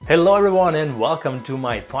Hello everyone and welcome to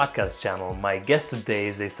my podcast channel. My guest today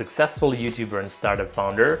is a successful YouTuber and startup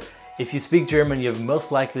founder. If you speak German, you've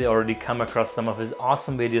most likely already come across some of his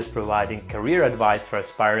awesome videos providing career advice for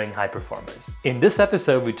aspiring high performers. In this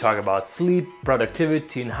episode, we talk about sleep,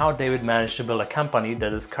 productivity, and how David managed to build a company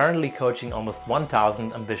that is currently coaching almost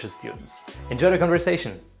 1,000 ambitious students. Enjoy the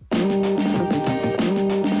conversation.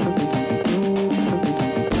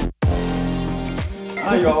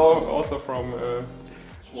 You're also from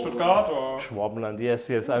Stuttgart or? Schwabenland, yes.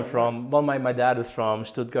 I'm from, well, my dad is from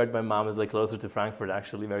Stuttgart. My mom is like closer to Frankfurt,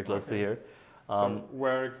 actually, very close to here. So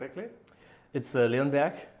where exactly? It's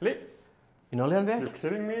Leonberg. You know Leonberg? You're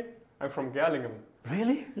kidding me? I'm from Gerlingen.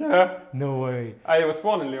 Really? Yeah. No way. I was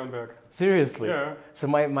born in Leonberg. Seriously? Yeah. So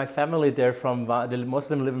my family, they're from,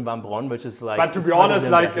 most of them live in Bambronn, which is like... But to be honest,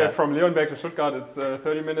 from Leonberg to Stuttgart, it's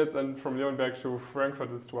 30 minutes, and from Leonberg to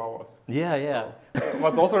Frankfurt, it's 2 hours. Yeah.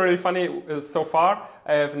 What's also really funny is so far,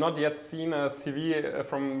 I have not yet seen a CV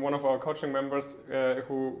from one of our coaching members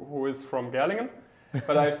who is from Gerlingen.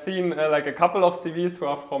 But I've seen like a couple of CVs who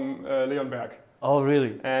are from Leonberg. Oh,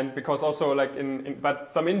 really? And because also like but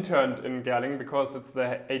some interned in Gerlingen because it's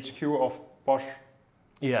the HQ of Bosch.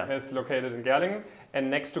 Yeah. Is located in Gerlingen, and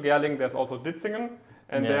next to Gerlingen there's also Ditzingen,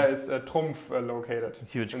 and there is Trumpf located.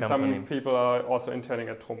 Huge and company. Some people are also interning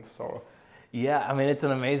at Trumpf. So. Yeah, I mean it's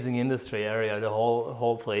an amazing industry area, the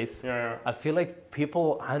whole place. Yeah. I feel like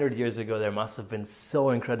people 100 years ago there must have been so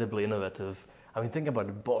incredibly innovative. I mean, think about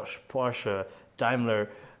it, Bosch, Porsche, Daimler,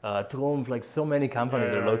 Trumpf, like so many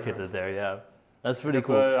companies are located there. Yeah. That's pretty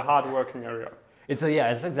cool. It's a hard-working area. It's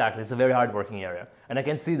a very hard-working area. And I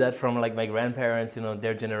can see that from like my grandparents, you know,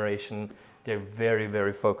 their generation, they're very,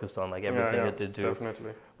 very focused on like everything that they do.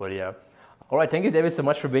 Definitely. But yeah. All right, thank you, David, so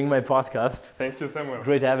much for being on my podcast. Thank you, Samuel.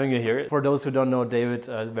 Great having you here. For those who don't know David,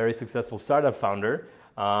 a very successful startup founder.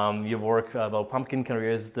 You work, Pumpkin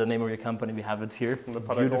Careers, the name of your company, we have it here,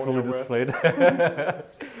 beautifully displayed.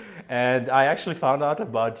 And I actually found out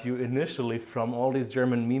about you initially from all these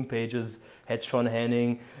German meme pages, Hedge von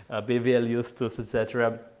Henning, BWL Justus,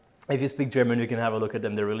 etc. If you speak German, you can have a look at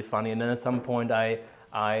them, they're really funny. And then at some point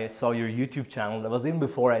I saw your YouTube channel. That was even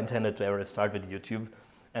before I intended to ever start with YouTube.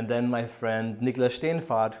 And then my friend Niklas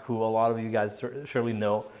Steenfahrt, who a lot of you guys surely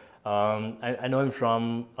know, I know him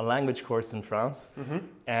from a language course in France. Mm-hmm.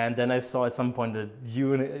 And then I saw at some point that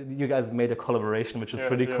you guys made a collaboration, which is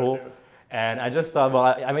pretty cool. Yes. And I just thought, well,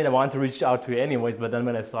 I mean, I wanted to reach out to you anyways, but then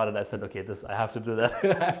when I saw it, I said, okay, I have to do that.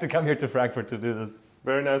 I have to come here to Frankfurt to do this.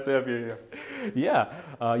 Very nice to have you here. Yeah,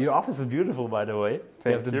 your office is beautiful, by the way. Thank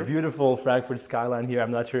you. Have the beautiful Frankfurt skyline here. I'm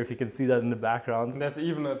not sure if you can see that in the background. And there's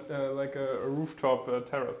even like a rooftop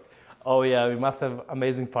terrace. Oh yeah, we must have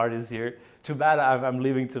amazing parties here. Too bad I'm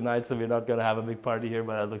leaving tonight, so we're not going to have a big party here,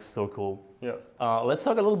 but it looks so cool. Yes. Let's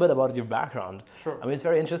talk a little bit about your background. Sure. I mean, it's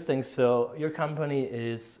very interesting. So your company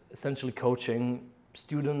is essentially coaching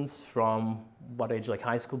students from what age, like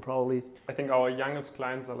high school probably? I think our youngest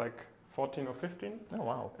clients are like 14 or 15. Oh,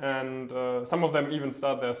 wow. And some of them even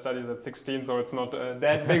start their studies at 16, so it's not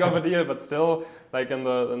that big of a deal, but still like in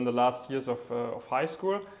the last years of high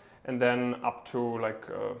school, and then up to like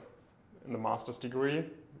in the master's degree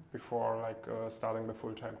before like starting the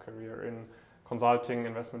full-time career in consulting,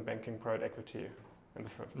 investment banking, private equity in the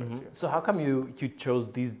first place. Mm-hmm. So how come you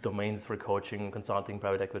chose these domains for coaching, consulting,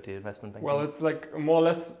 private equity, investment banking? Well, it's like more or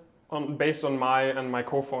less based on my and my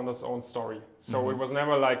co-founder's own story. So it was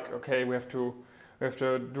never like, okay, we have to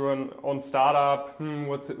do an own startup.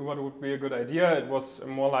 What would be a good idea? It was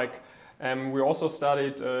more like we also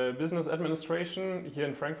studied business administration here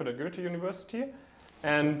in Frankfurt at Goethe University.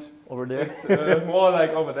 And over there, it's more like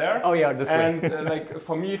over there. Oh yeah, this way. And like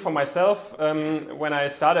for myself, when I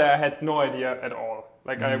started, I had no idea at all.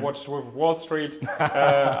 Like I watched Wolf of Wall Street.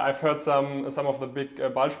 I've heard some of the big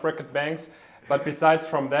bulge bracket banks, but besides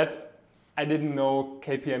from that, I didn't know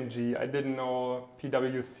KPMG. I didn't know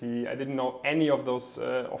PwC. I didn't know any of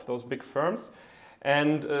those big firms.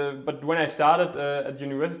 And but when I started at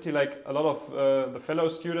university, like a lot of the fellow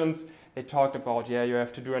students, they talked about, you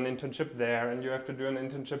have to do an internship there and you have to do an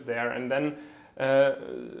internship there. And then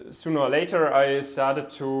sooner or later, I started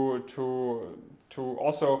to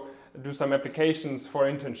also do some applications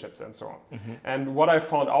for internships and so on. Mm-hmm. And what I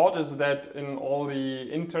found out is that in all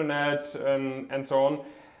the internet and so on,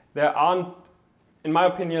 there aren't, in my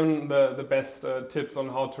opinion, the best tips on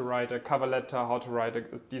how to write a cover letter, how to write a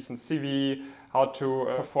decent CV, how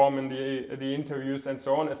to perform in the interviews and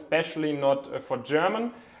so on, especially not for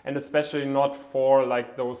German. And especially not for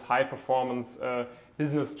like those high performance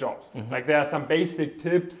business jobs. Mm-hmm. Like there are some basic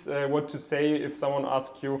tips what to say if someone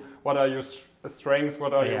asks you what are your strengths,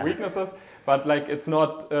 what are your weaknesses, but like it's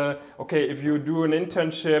not okay. If you do an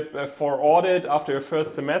internship for audit after your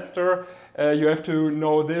first semester, you have to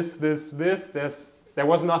know this. There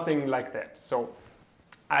was nothing like that. So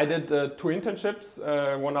I did 2 internships,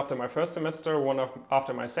 one after my first semester, one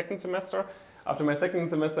after my second semester. After my second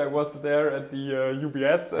semester, I was there at the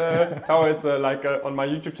UBS tower. It's like on my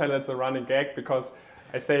YouTube channel, it's a running gag because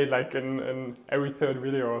I say it like in every 3rd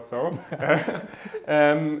video or so.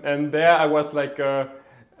 And there I was like,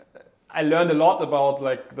 I learned a lot about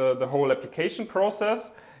like the whole application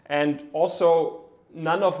process, and also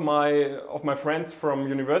none of my friends from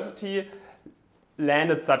university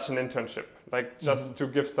landed such an internship. Like just to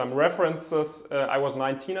give some references, I was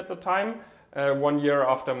 19 at the time, 1 year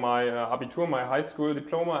after my Abitur, my high school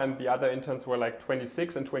diploma, and the other interns were like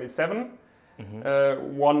 26 and 27.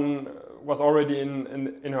 One was already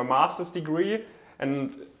in her master's degree,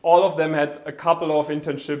 and all of them had a couple of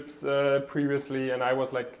internships previously, and I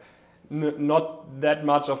was like not that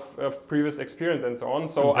much of previous experience and so on.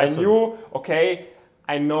 So I knew, okay,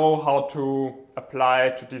 I know how to apply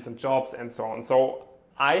to decent jobs and so on. So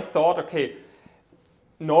I thought, okay,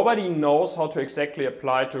 nobody knows how to exactly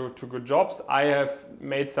apply to good jobs. I have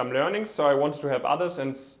made some learnings, so I wanted to help others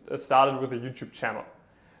and started with a YouTube channel.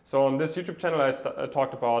 So on this YouTube channel, I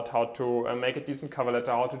talked about how to make a decent cover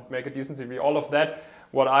letter, how to make a decent CV, all of that,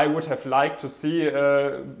 what I would have liked to see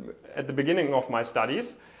at the beginning of my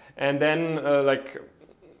studies. And then like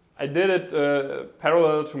I did it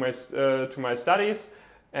parallel to my studies,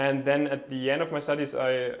 and then at the end of my studies,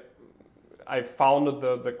 I founded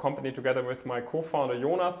the company together with my co-founder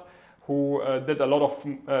Jonas, who did a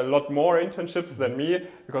lot more internships than me,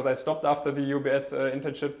 because I stopped after the UBS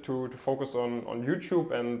internship to focus on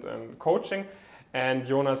YouTube and coaching. And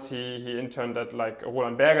Jonas, he interned at like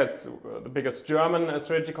Roland Berger, it's the biggest German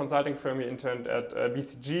strategy consulting firm. He interned at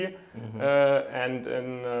BCG and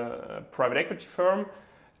in a private equity firm.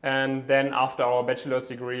 And then after our bachelor's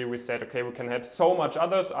degree, we said, okay, we can help so much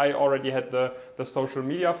others. I already had the social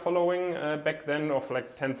media following back then of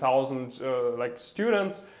like 10,000 like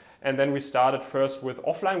students. And then we started first with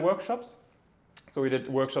offline workshops. So we did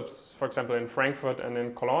workshops, for example, in Frankfurt and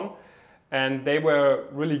in Cologne. And they were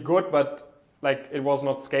really good, but like it was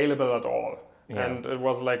not scalable at all. Yeah. And it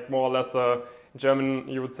was like more or less a, in German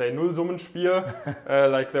you would say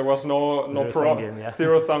Nullsummenspiel. Like there was no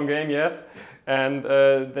zero-sum game, yes. And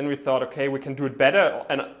then we thought, okay, we can do it better.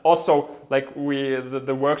 And also like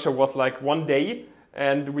the workshop was like 1 day,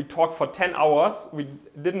 and we talked for 10 hours. We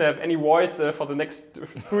didn't have any voice for the next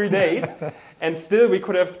 3 days, and still we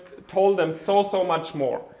could have told them so much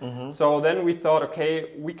more. So then we thought,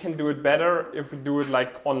 okay, we can do it better if we do it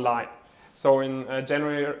like online. So in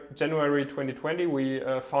January 2020, we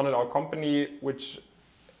founded our company, which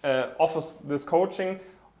offers this coaching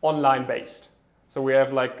online based. So we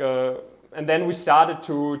have like, and then we started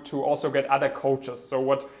to also get other coaches. So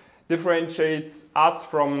what differentiates us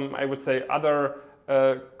from, I would say, other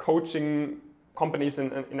coaching companies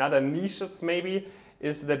in other niches maybe,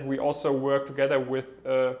 is that we also work together with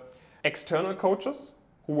external coaches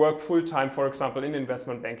who work full-time, for example, in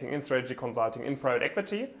investment banking, in strategy consulting, in private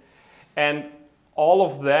equity. And all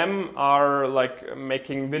of them are like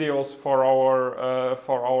making videos for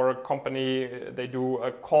our company. They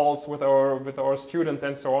do calls with our students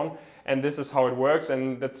and so on. And this is how it works,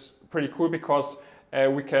 and that's pretty cool because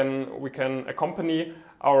we can accompany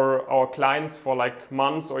our clients for like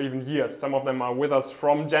months or even years. Some of them are with us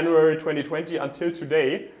from January 2020 until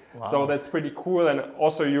today. Wow. So that's pretty cool, and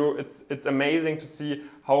also it's amazing to see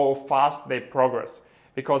how fast they progress,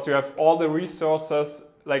 because you have all the resources,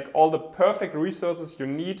 like all the perfect resources you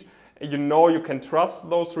need. You know you can trust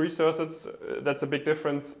those resources. That's a big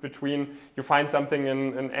difference between you find something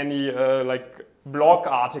in any like blog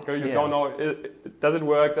article. You don't know, does it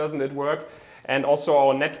work, doesn't it work? And also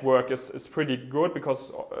our network is pretty good,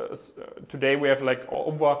 because today we have like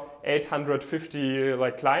over 850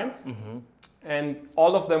 like clients. And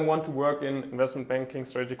all of them want to work in investment banking,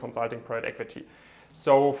 strategy consulting, private equity.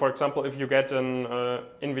 So, for example, if you get an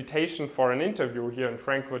invitation for an interview here in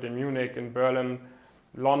Frankfurt, in Munich, in Berlin,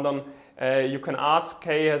 London, you can ask,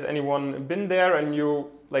 hey, has anyone been there? And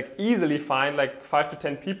you like easily find like 5 to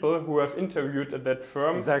 10 people who have interviewed at that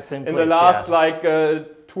firm in the last like 2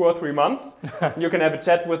 or 3 months. You can have a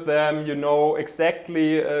chat with them. You know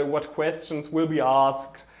exactly what questions will be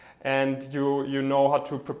asked, and you know how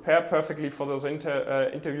to prepare perfectly for those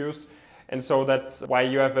interviews. And so that's why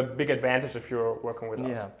you have a big advantage if you're working with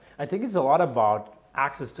us. Yeah, I think it's a lot about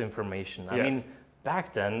access to information. I mean,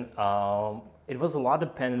 back then, it was a lot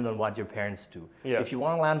dependent on what your parents do. If you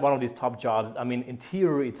want to land one of these top jobs, I mean, in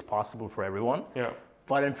theory, it's possible for everyone.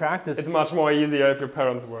 But in practice, it's much more easier if your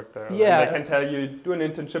parents work there. Yeah. And they can tell you, do an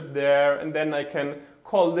internship there, and then I can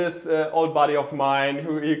call this old buddy of mine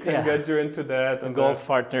who can get you into that. A golf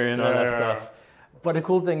partner and all that stuff. But the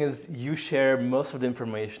cool thing is you share most of the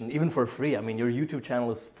information, even for free. I mean, your YouTube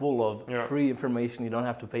channel is full of free information. You don't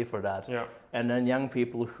have to pay for that. Yeah. And then young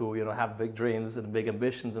people who, you know, have big dreams and big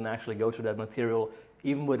ambitions and actually go through that material,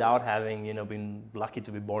 even without having, you know, been lucky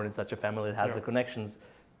to be born in such a family that has the connections,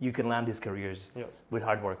 you can land these careers with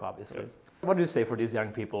hard work, obviously. Yes. What do you say for these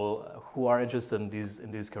young people who are interested in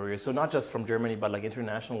these careers? So not just from Germany, but like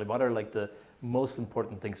internationally, what are like the most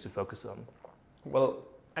important things to focus on? Well,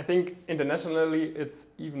 I think internationally it's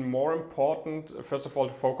even more important, first of all,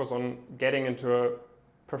 to focus on getting into a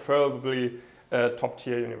preferably top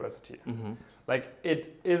tier university. Mm-hmm. Like,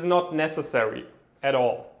 it is not necessary at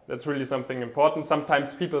all. That's really something important.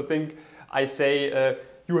 Sometimes people think I say,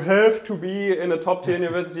 you have to be in a top tier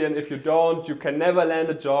university, and if you don't, you can never land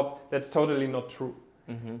a job. That's totally not true.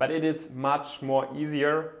 Mm-hmm. But it is much more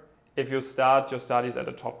easier if you start your studies at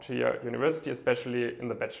a top tier university, especially in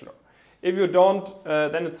the bachelor. If you don't,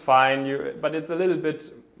 then it's fine, but it's a little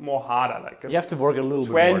bit more harder. Like, you have to work a little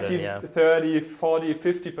bit more than, 30, 40,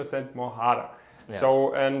 50% more harder. Yeah.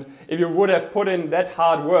 So, and if you would have put in that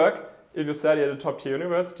hard work, if you study at a top tier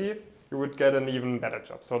university, you would get an even better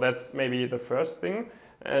job. So that's maybe the first thing.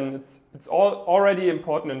 And it's already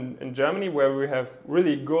important in Germany, where we have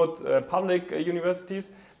really good public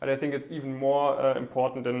universities, but I think it's even more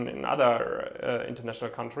important in other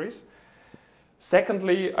international countries.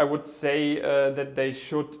 Secondly, I would say that they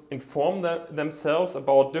should inform themselves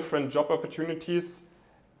about different job opportunities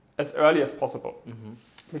as early as possible. Mm-hmm.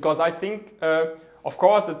 Because I think, of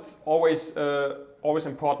course, it's always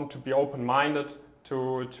important to be open-minded,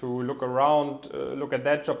 to look around, look at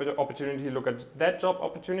that job opportunity, look at that job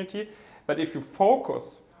opportunity. But if you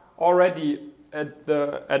focus already at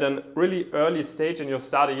a really early stage in your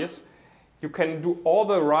studies, you can do all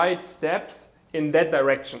the right steps in that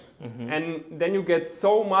direction. Mm-hmm. And then you get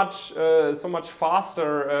so much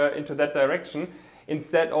faster into that direction,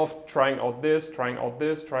 instead of trying out this, trying out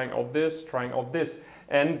this, trying out this, trying out this.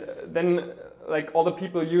 And then, like, all the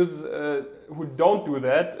people who don't do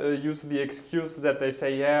that use the excuse that they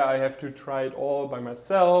say, yeah, I have to try it all by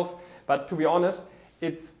myself. But to be honest,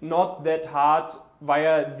 it's not that hard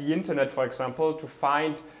via the internet, for example, to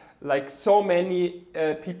find like so many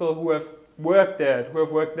people who have worked there, who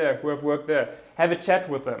have worked there, who have worked there. Have a chat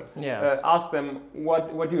with them. Yeah. Ask them,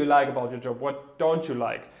 what do you like about your job? What don't you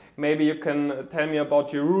like? Maybe you can tell me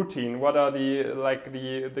about your routine. What are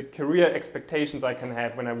the career expectations I can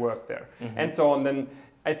have when I work there? Mm-hmm. And so on. Then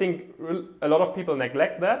I think a lot of people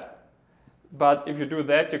neglect that. But if you do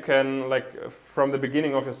that, you can, like, from the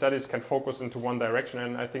beginning of your studies, can focus into one direction.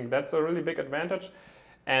 And I think that's a really big advantage.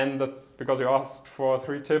 And because you asked for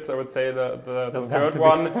 3 tips, I would say the third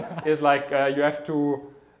one is like you have to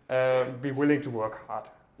be willing to work hard,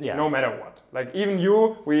 no matter what. Like, even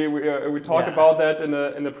you, we talked about that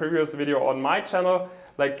in the previous video on my channel.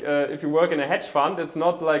 Like, if you work in a hedge fund, it's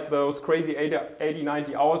not like those crazy 80,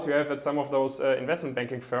 90 hours you have at some of those investment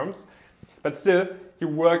banking firms. But still, you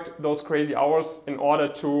worked those crazy hours in order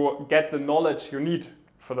to get the knowledge you need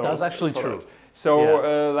for those. That's actually true.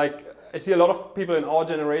 So, like, I see a lot of people in our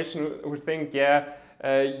generation who think,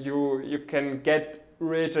 you can get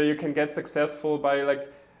rich or you can get successful by,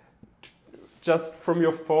 like, just from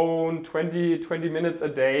your phone, 20 minutes a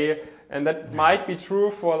day. And that might be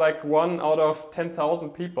true for like 1 out of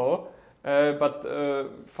 10,000 people. But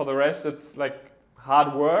for the rest, it's like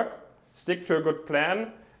hard work, stick to a good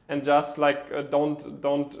plan, and just like don't,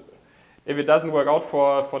 if it doesn't work out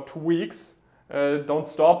for 2 weeks, don't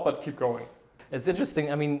stop, but keep going. It's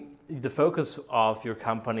interesting. I mean, the focus of your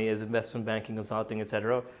company is investment banking, consulting,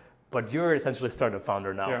 etc. But you're essentially a startup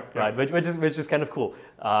founder now, right? Which is kind of cool.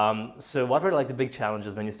 So what were like the big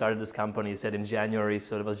challenges when you started this company? You said in January,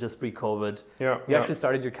 so it was just pre-COVID. You actually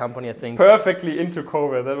stared your company, I think, perfectly into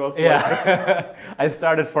COVID. That was like I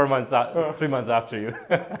started 3 months after you.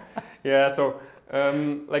 So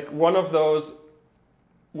like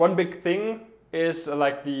one big thing is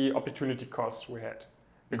like the opportunity cost we had,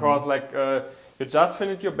 because like you just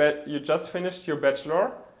finished your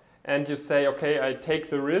bachelor. And you say, okay, I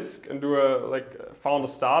take the risk and found a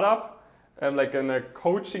startup, like in a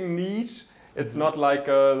coaching niche. It's not like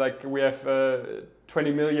we have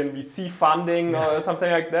 20 million VC funding or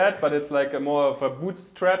something like that, but it's like more of a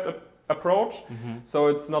bootstrap approach. So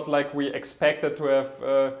it's not like we expected to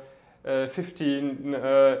have 15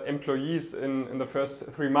 employees in the first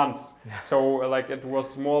 3 months. So like it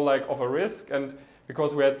was more like of a risk, and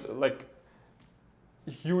because we had like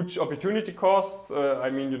huge opportunity costs. I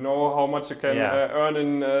mean, you know how much you can earn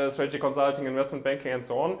in strategy consulting, investment banking, and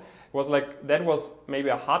so on. It was like, that was maybe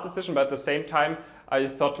a hard decision, but at the same time, I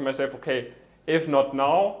thought to myself, okay, if not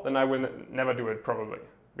now, then I will never do it probably.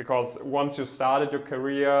 Because once you started your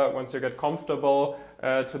career, once you get comfortable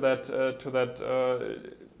to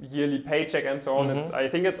that yearly paycheck and so on, I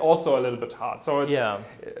think it's also a little bit hard. So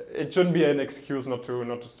it shouldn't be an excuse not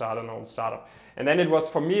to start an own startup. And then it was,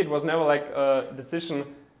 for me, it was never like a decision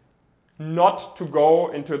not to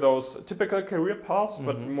go into those typical career paths,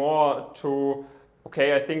 but more to,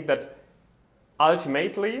 okay, I think that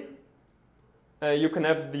ultimately you can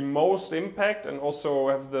have the most impact and also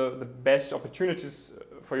have the best opportunities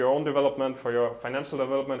for your own development, for your financial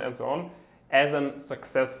development and so on, as a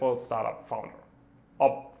successful startup founder.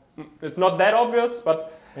 It's not that obvious,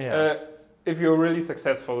 but if you're really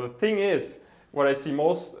successful, the thing is, what I see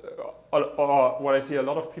most, or what I see a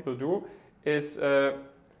lot of people do, is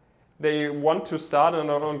they want to start an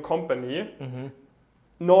own company,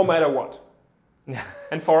 no matter what.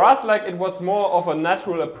 And for us, like, it was more of a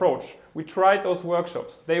natural approach. We tried those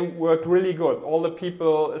workshops. They worked really good. All the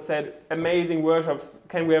people said, amazing workshops,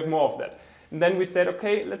 can we have more of that? And then we said,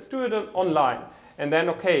 okay, let's do it online. And then,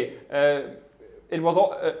 okay, it was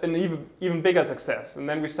an even bigger success. And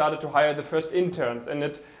then we started to hire the first interns, and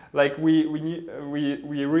it, like, we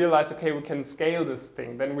realized, okay, we can scale this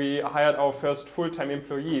thing. Then we hired our first full-time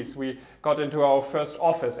employees. We got into our first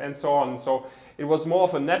office and so on. So it was more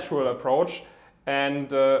of a natural approach.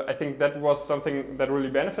 And I think that was something that really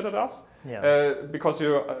benefited us. Because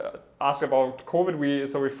you asked about COVID, we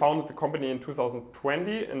founded the company in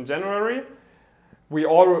 2020 in January. We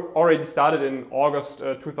already started in August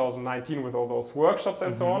 2019 with all those workshops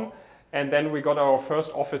and so on. And then we got our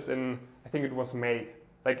first office in, I think it was May.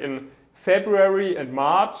 Like in February and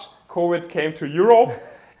March, COVID came to Europe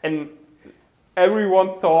and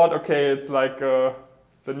everyone thought, okay, it's like the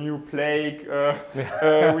new plague.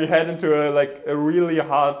 We head into a really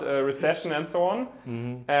hard recession and so on.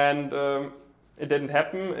 And it didn't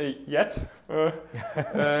happen yet. So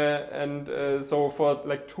for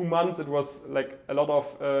like 2 months, it was like a lot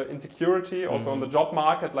of insecurity also on the job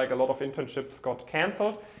market. Like a lot of internships got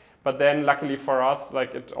canceled. But then luckily for us,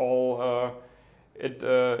 like it all,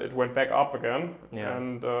 it went back up again.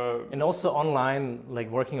 And also online, like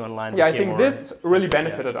working online. Yeah, I think this really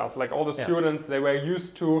benefited us. Like all the students, they were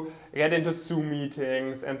used to get into Zoom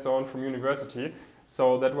meetings and so on from university.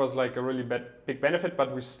 So that was like a really big benefit,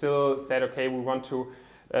 but we still said, okay, we want to,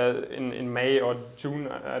 in May or June,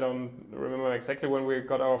 I don't remember exactly when we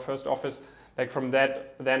got our first office, like from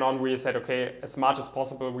that, then on we said, okay, as much as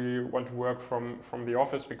possible, we want to work from the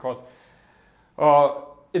office because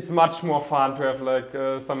it's much more fun to have like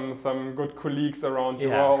some good colleagues around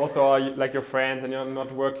you, or also like your friends, and you're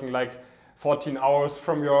not working like 14 hours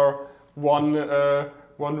from your one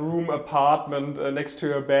room apartment next to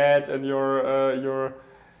your bed and your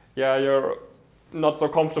not so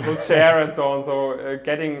comfortable chair and so on. So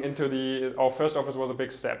getting into our first office was a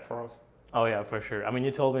big step for us. Oh yeah, for sure. I mean,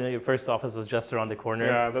 you told me that your first office was just around the corner.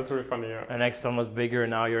 Yeah, that's really funny. Yeah. And next one was bigger.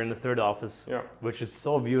 Now you're in the third office, which is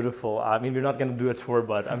so beautiful. I mean, we're not going to do a tour,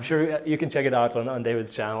 but I'm sure you can check it out on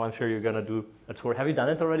David's channel. I'm sure you're going to do a tour. Have you done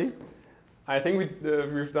it already? I think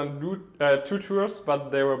we've done 2 tours, but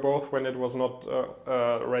they were both when it was not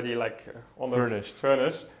ready, like on the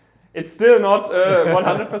furnished. It's still not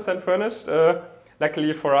 100% furnished.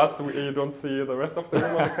 Luckily for us, you don't see the rest of the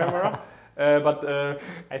room on the camera. But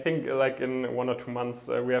I think like in 1 or 2 months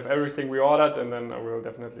we have everything we ordered, and then we'll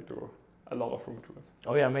definitely do a lot of room tours.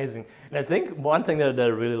 Oh yeah, amazing. And I think one thing that I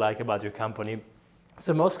really like about your company,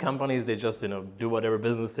 so most companies, they just do whatever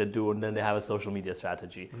business they do, and then they have a social media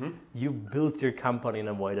strategy. You built your company in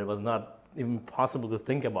a way that was not even possible to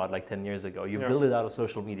think about like 10 years ago. You built it out of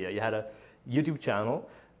social media. You had a YouTube channel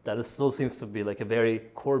that still seems to be like a very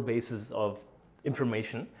core basis of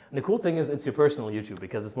information. And the cool thing is it's your personal YouTube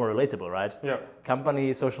because it's more relatable, right? Yeah.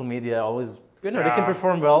 Company, social media, always, they can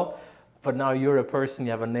perform well, but now you're a person,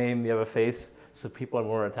 you have a name, you have a face, so people are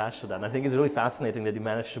more attached to that. And I think it's really fascinating that you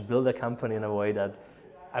managed to build a company in a way that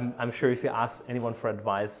I'm sure if you asked anyone for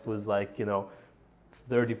advice was like,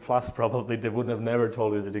 30 plus probably, they wouldn't have never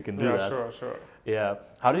told you that you can do that. Yeah, sure. Yeah.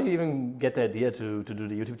 How did you even get the idea to do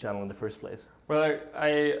the YouTube channel in the first place? Well,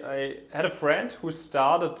 I had a friend who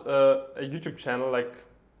started a YouTube channel like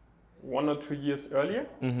 1 or 2 years earlier,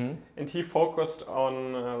 and he focused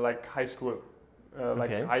on like high school,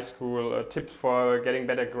 high school tips for getting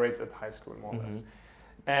better grades at high school, more or less.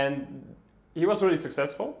 And he was really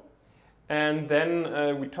successful. And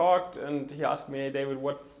then we talked, and he asked me, hey, David,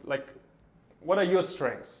 what are your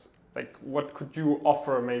strengths? Like, what could you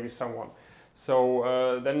offer maybe someone?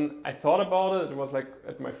 So then I thought about it. It was like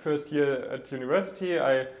at my first year at university.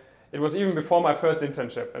 It was even before my first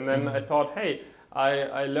internship. And then I thought, hey,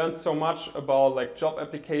 I learned so much about like job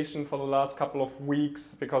application for the last couple of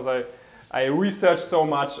weeks because I researched so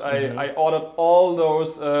much. I ordered all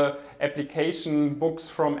those application books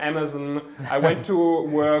from Amazon. I went to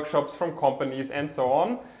workshops from companies and so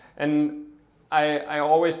on. And I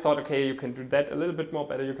always thought, okay, you can do that a little bit more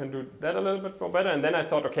better. You can do that a little bit more better. And then I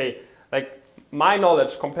thought, okay, like my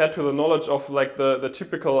knowledge compared to the knowledge of like the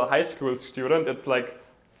typical high school student, it's like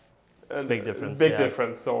a big difference. Big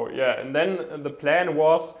difference. So yeah, and then the plan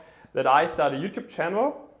was that I start a YouTube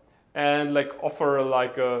channel and like offer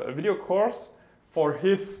like a video course for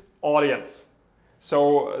his audience.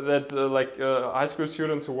 So that high school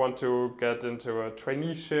students who want to get into a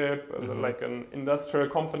traineeship, like an industrial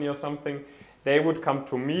company or something, they would come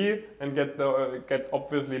to me and get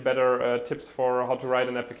obviously better tips for how to write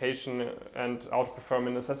an application and how to perform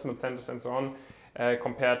in assessment centers and so on,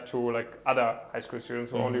 compared to like other high school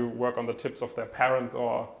students who only work on the tips of their parents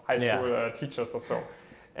or high school teachers or so.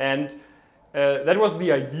 And that was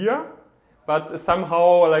the idea, but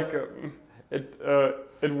somehow like it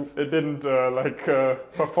didn't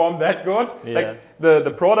perform that good. Yeah. Like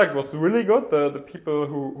the product was really good. The people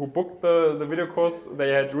who booked the video course, they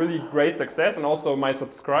had really great success, and also my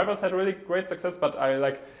subscribers had really great success. But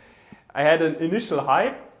I had an initial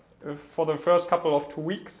hype for the first couple of 2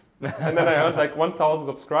 weeks, and then I earned like 1,000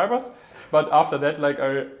 subscribers. But after that, like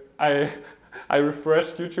I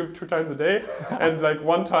refreshed YouTube 2 times a day, and like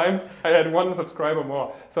 1 time I had 1 subscriber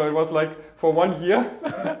more. So it was like for 1 year,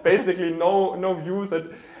 basically no views,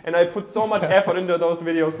 and I put so much effort into those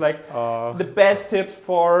videos, like the best tips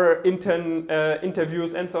for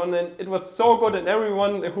interviews and so on. And it was so good, and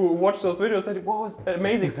everyone who watched those videos said, "Wow,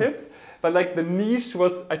 amazing tips!" But like the niche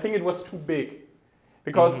was, I think it was too big,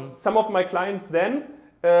 because some of my clients then,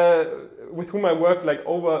 with whom I worked like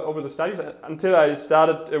over the studies until I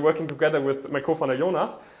started working together with my co-founder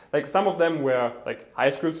Jonas, like some of them were like high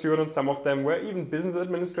school students, some of them were even business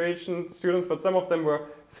administration students, but some of them were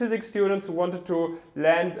physics students who wanted to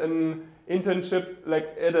land an internship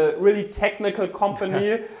like at a really technical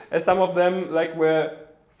company, and some of them like were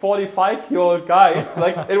 45-year-old guys.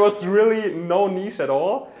 Like it was really no niche at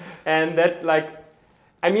all, and that like,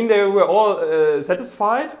 I mean, they were all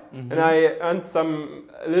satisfied, and I earned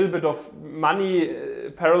a little bit of money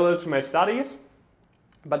parallel to my studies,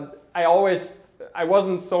 but I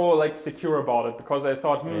wasn't so like secure about it, because I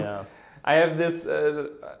thought, I have this,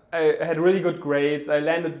 I had really good grades, I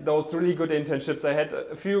landed those really good internships, I had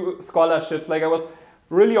a few scholarships, like I was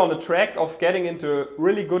really on the track of getting into a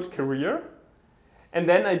really good career, and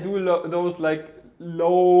then I do those like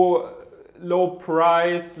low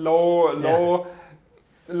price, low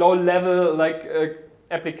level like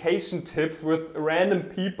application tips with random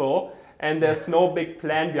people, and there's no big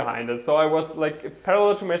plan behind it. So I was like,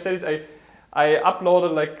 parallel to my studies, I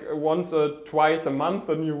uploaded like once or twice a month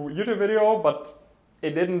a new YouTube video, but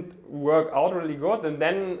it didn't work out really good. And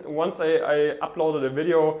then once I uploaded a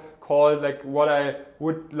video called like what I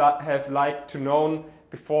would have liked to know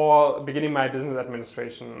before beginning my business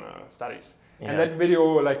administration studies. And that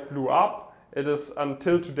video like blew up. It is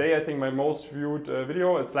until today, I think, my most viewed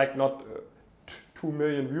video. It's like not 2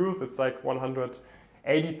 million views. It's like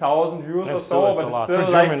 180,000 views or so. But it's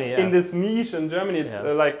still like Germany, in this niche in Germany. It's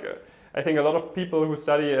like I think a lot of people who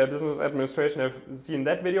study business administration have seen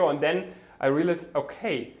that video. And then I realized,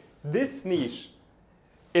 okay, this niche,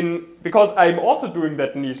 because I'm also doing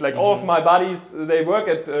that niche. Like all of my buddies, they work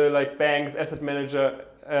at like banks, asset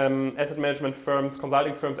management firms,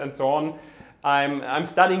 consulting firms, and so on. I'm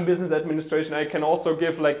studying business administration. I can also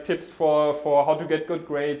give like tips for how to get good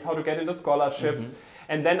grades, how to get into scholarships.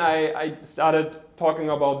 And then I started talking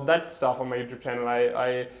about that stuff on my YouTube channel.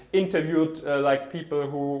 I interviewed like people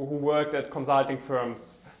who worked at consulting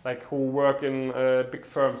firms, like who work in big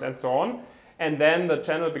firms and so on. And then the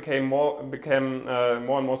channel became more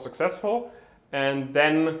and more successful. And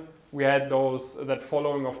then we had that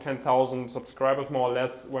following of 10,000 subscribers more or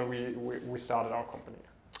less when we started our company.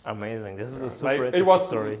 Amazing. This is a super interesting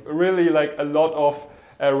story. It was really like a lot of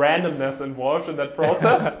randomness involved in that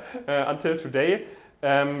process until today.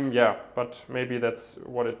 But maybe that's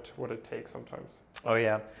what it takes sometimes. Oh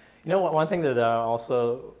yeah. You know, one thing that I'm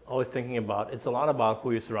also always thinking about, it's a lot about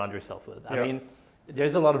who you surround yourself with. I mean,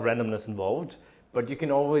 there's a lot of randomness involved, but you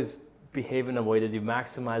can always behave in a way that you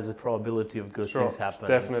maximize the probability of good things happening.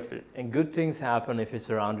 Definitely. And good things happen if you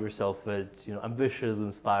surround yourself with, ambitious,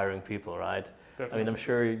 inspiring people, right? Definitely. I mean, I'm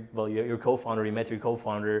sure, well, your co-founder, you met your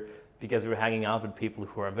co-founder because we're hanging out with people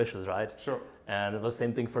who are ambitious, right? Sure. And it was the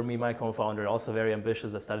same thing for me, my co-founder, also very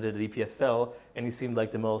ambitious. I started at EPFL, and he seemed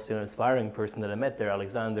like the most inspiring person that I met there,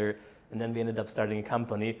 Alexander. And then we ended up starting a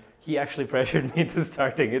company. He actually pressured me to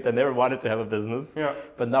starting it. I never wanted to have a business. Yeah.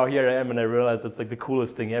 But now here I am, and I realize it's like the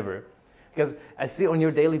coolest thing ever. Because I see on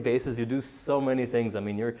your daily basis, you do so many things. I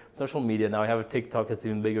mean, your social media, now I have a TikTok that's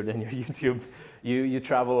even bigger than your YouTube. You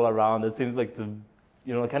travel around. It seems like kind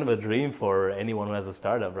of a dream for anyone who has a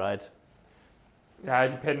startup, right? Yeah,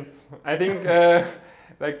 it depends. I think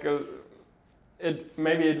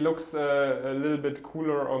it looks a little bit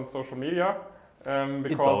cooler on social media.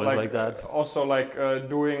 Because it's always like that. Also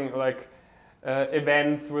doing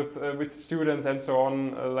events with students and so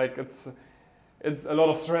on. It's a lot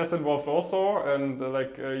of stress involved also, and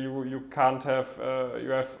you can't have you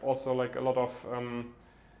have also like a lot of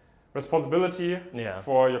responsibility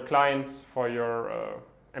for your clients, for your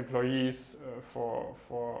employees, for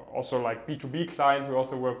also like B2B clients. We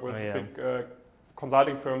also work with big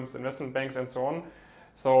consulting firms, investment banks, and so on.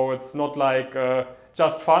 So it's not like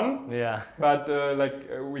just fun. Yeah. But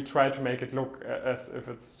we try to make it look as if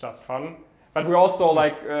it's just fun. But we also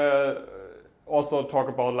also talk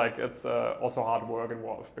about it's also hard work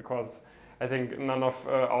involved, because I think none of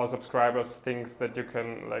our subscribers thinks that you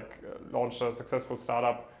can launch a successful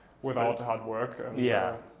startup without hard work. And,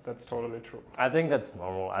 that's totally true. I think that's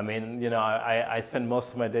normal. I mean, I spend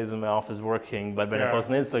most of my days in my office working, but when I post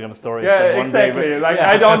an Instagram story, exactly.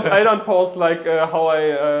 I don't post how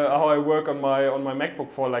I work on my MacBook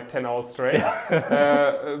for 10 hours straight,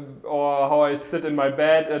 or how I sit in my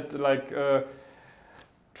bed at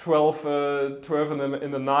 12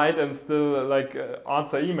 in the night and still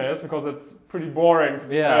answer emails, because it's pretty boring.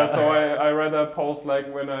 Yeah. So I rather post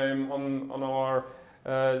when I'm on our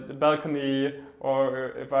balcony,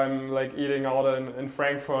 or if I'm eating out in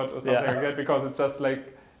Frankfurt or something like that, because it just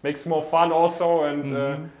makes more fun also. And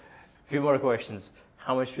a few more questions.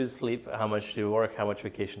 How much do you sleep? How much do you work? How much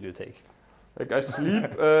vacation do you take? I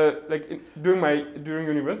sleep during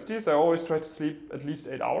universities. I always try to sleep at least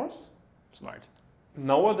 8 hours. Smart.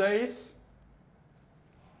 Nowadays,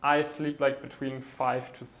 I sleep between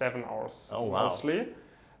 5 to 7 hours mostly,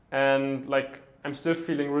 and I'm still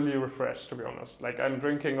feeling really refreshed, to be honest. I'm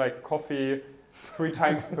drinking coffee 3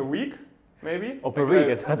 times per week, maybe. Oh, per week?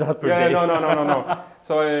 It's not per day. No.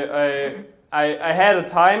 So I had a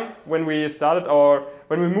time when we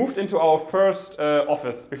moved into our first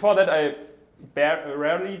office. Before that, I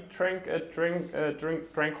rarely drank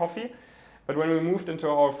coffee. But when we moved into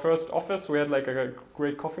our first office, we had a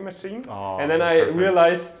great coffee machine. Oh, and then I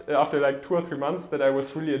realized after 2 or 3 months that I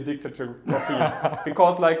was really addicted to coffee.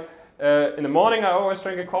 Because in the morning I always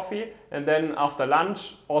drank a coffee, and then after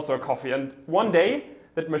lunch also a coffee. And one day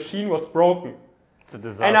that machine was broken. It's a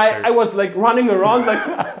disaster. And I was running around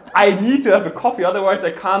I need to have a coffee, otherwise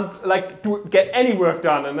I can't get any work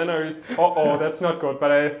done. And then I was, that's not good.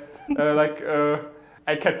 But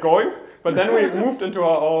I kept going. But then we moved into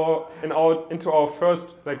our first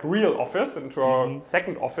real office, into our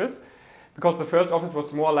second office, because the first office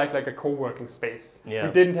was more like a co-working space. Yeah.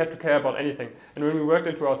 We didn't have to care about anything. And when we worked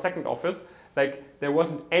into our second office, there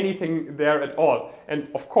wasn't anything there at all. And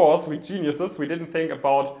of course, we geniuses, we didn't think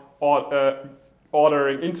about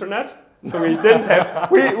ordering internet. So we didn't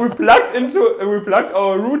have we plugged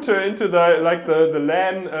our router into the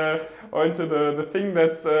LAN or into the thing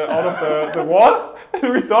that's out of the wall,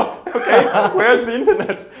 and we thought, okay, where's the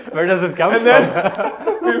internet? Where does it come from? And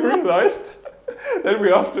then we realized that we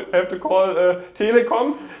have to call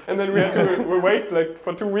Telecom, and then we had to wait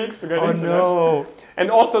for 2 weeks to get internet. No.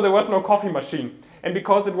 And also there was no coffee machine. And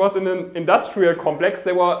because it was in an industrial complex,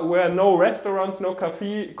 there were no restaurants, no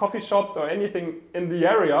coffee shops or anything in the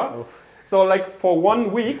area. Oof. So for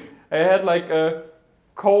 1 week, I had a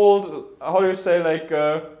cold, how do you say,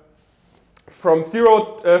 from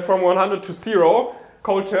 100 to 0,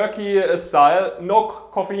 cold turkey style, no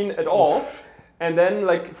caffeine at all. And then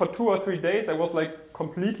for 2 or 3 days, I was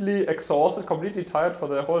completely exhausted, completely tired for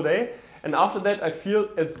the whole day. And after that, I feel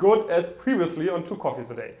as good as previously on 2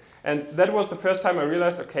 coffees a day. And that was the first time I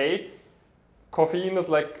realized, okay, caffeine is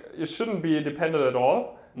you shouldn't be dependent at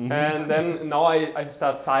all. Mm-hmm. And then now I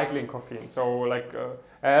start cycling caffeine. So I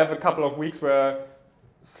have a couple of weeks where I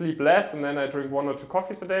sleep less, and then I drink 1 or 2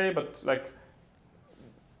 coffees a day. But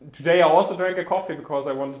today I also drank a coffee because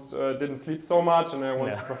I didn't sleep so much, and I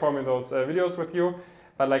wanted to perform in those videos with you.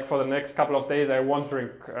 But for the next couple of days, I won't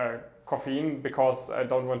drink caffeine because I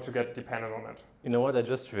don't want to get dependent on it. You know what? I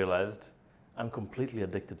just realized I'm completely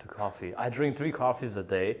addicted to coffee. I drink 3 coffees a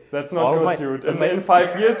day. That's not good, dude. In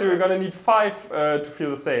 5 years, you're gonna need 5 to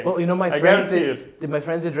feel the same. Well, you know, my friends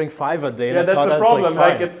they drink 5 a day. Yeah, and that's the problem.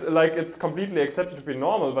 Like, It's completely accepted to be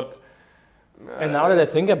normal, but. And now that I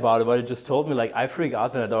think about it, what you just told me, like I freak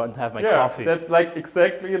out when I don't have my coffee. Yeah, that's like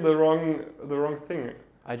exactly the wrong thing.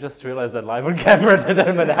 I just realized that live on camera that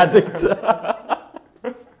I'm an addict.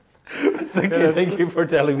 It's okay, thank you for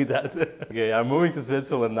telling me that. Okay, I'm moving to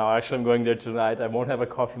Switzerland now. Actually, I'm going there tonight. I won't have a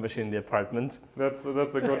coffee machine in the apartment. That's a good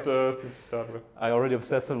thing to start with. I already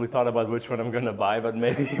obsessively thought about which one I'm gonna buy, but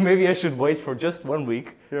maybe I should wait for just 1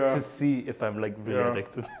 week to see if I'm like really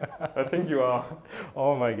addicted. I think you are.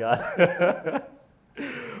 Oh my god.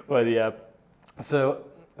 But yeah, so.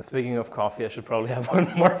 Speaking of coffee, I should probably have one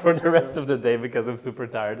more for the rest of the day because I'm super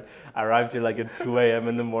tired. I arrived here like at 2 a.m.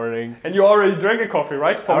 in the morning. And you already drank a coffee,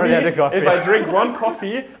 right? For me, had a coffee. If I drink 1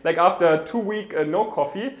 coffee, like after 2 weeks no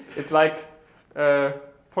coffee, it's like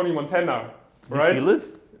Tony Montana, right? You feel it?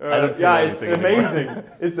 I don't feel it's amazing.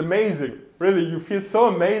 It's amazing. Really, you feel so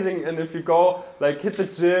amazing. And if you go like hit the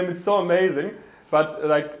gym, it's so amazing. But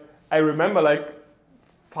like I remember like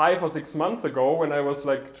 5 or 6 months ago when I was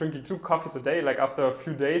like drinking 2 coffees a day, like after a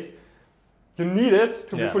few days, you need it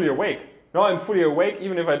to be fully awake. Now I'm fully awake,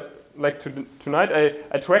 even if I, like tonight,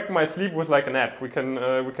 I track my sleep with like an app. We can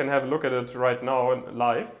have a look at it right now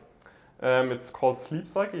live. It's called Sleep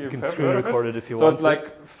Cycle. You can screen record it if you want. So it's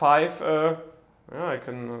like 5, I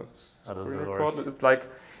can screen record it. It's like,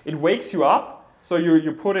 it wakes you up. So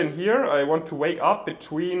you put in here, I want to wake up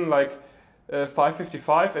between like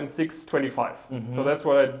 5:55 and 6:25. So that's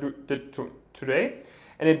what I did today.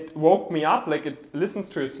 And it woke me up, like it listens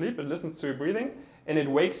to your sleep, it listens to your breathing, and it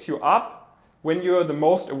wakes you up when you're the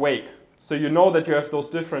most awake. So you know that you have those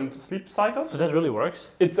different sleep cycles. So that really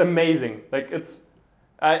works? It's amazing. Like it's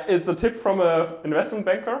a tip from an investment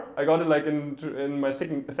banker. I got it like in my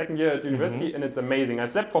second year at university, and it's amazing. I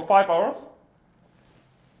slept for 5 hours.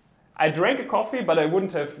 I drank a coffee, but I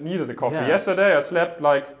wouldn't have needed the coffee. Yesterday I slept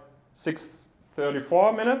like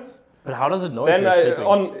 6:34 minutes. But how does it know then if you're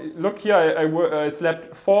sleeping? Look here, I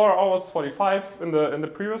slept 4 hours 45 in the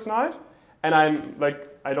previous night, and I'm like,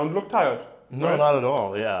 I don't look tired. No, right? Not at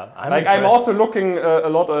all. Yeah, I'm also looking a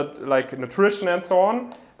lot at like nutrition and so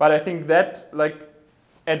on. But I think that like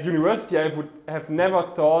at university I would have never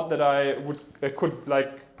thought that I could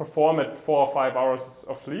like perform at 4 or 5 hours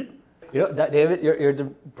of sleep. You know, David, you're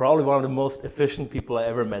probably one of the most efficient people I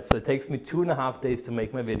ever met. So it takes me 2.5 days to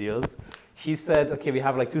make my videos. He said, okay, we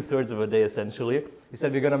have like 2/3 of a day essentially. He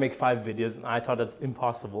said, we're gonna make 5 videos, and I thought that's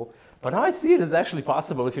impossible. But now I see it is actually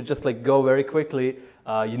possible if you just like go very quickly.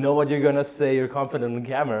 You know what you're gonna say, you're confident on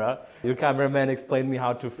camera. Your cameraman explained me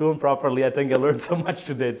how to film properly. I think I learned so much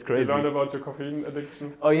today, it's crazy. You learned about your caffeine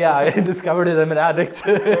addiction? Oh yeah, I discovered that I'm an addict.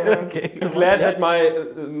 Okay. I'm glad that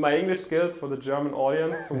my English skills for the German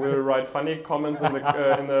audience who will write funny comments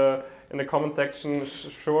in the comment section,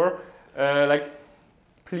 sure.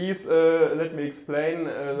 Please let me explain.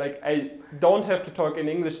 Like I don't have to talk in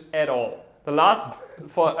English at all.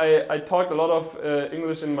 I talked a lot of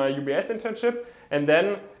English in my UBS internship, and then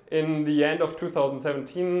in the end of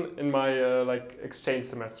 2017 in my like exchange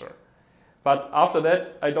semester. But after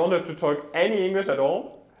that, I don't have to talk any English at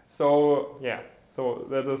all. So yeah, so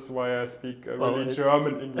that is why I speak really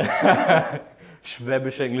German English.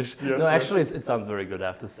 Schwäbisch English. Yes, no, actually, it sounds very good, I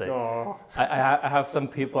have to say. Oh. I have some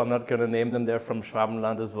people, I'm not going to name them, they're from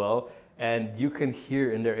Schwabenland as well. And you can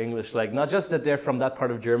hear in their English, like, not just that they're from that part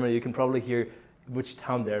of Germany, you can probably hear which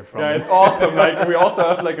town they're from. Yeah, it's awesome. Like, we also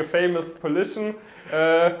have like a famous politician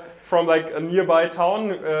from like a nearby town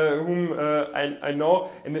whom I know.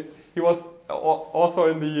 And he was also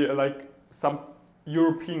in the like some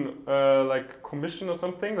European like commission or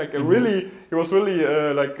something, like he was really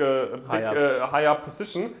like a big high up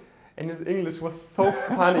position, and his English was so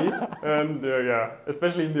funny. And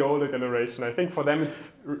especially in the older generation, I think for them it's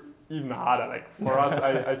even harder. Like for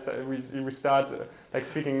us, we start like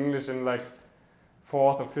speaking English in like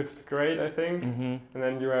 4th or 5th grade, I think, and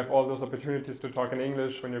then you have all those opportunities to talk in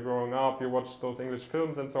English when you're growing up. You watch those English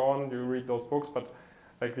films and so on, you read those books. But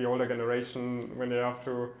like the older generation, when they have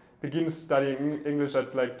to begin studying English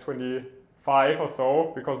at like 25 or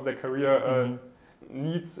so, because their career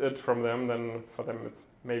needs it from them, then for them it's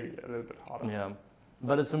maybe a little bit harder. Yeah,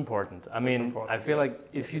 but it's important. I mean, I feel like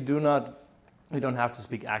if you don't have to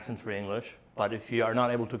speak accent-free English, but if you are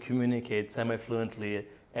not able to communicate semi-fluently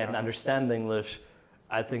and understand English,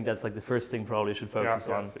 I think that's like the first thing probably you should focus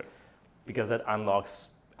on, because that unlocks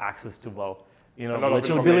access to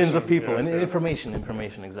literally billions of people and information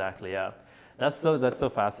exactly. Yeah. That's so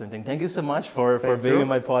fascinating. Thank you so much for being in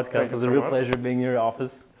my podcast. It was a real pleasure being in your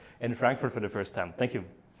office. in Frankfurt for the first time. Thank you.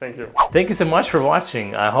 Thank you. Thank you so much for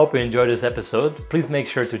watching. I hope you enjoyed this episode. Please make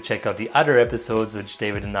sure to check out the other episodes which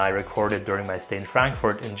David and I recorded during my stay in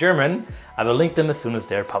Frankfurt in German. I will link them as soon as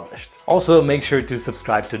they're published. Also, make sure to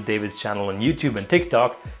subscribe to David's channel on YouTube and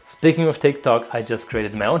TikTok. Speaking of TikTok, I just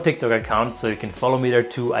created my own TikTok account, so you can follow me there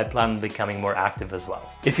too. I plan on becoming more active as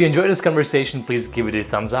well. If you enjoyed this conversation, please give it a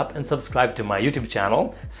thumbs up and subscribe to my YouTube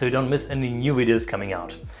channel so you don't miss any new videos coming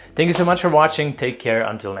out. Thank you so much for watching. Take care.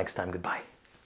 Until next time. Goodbye.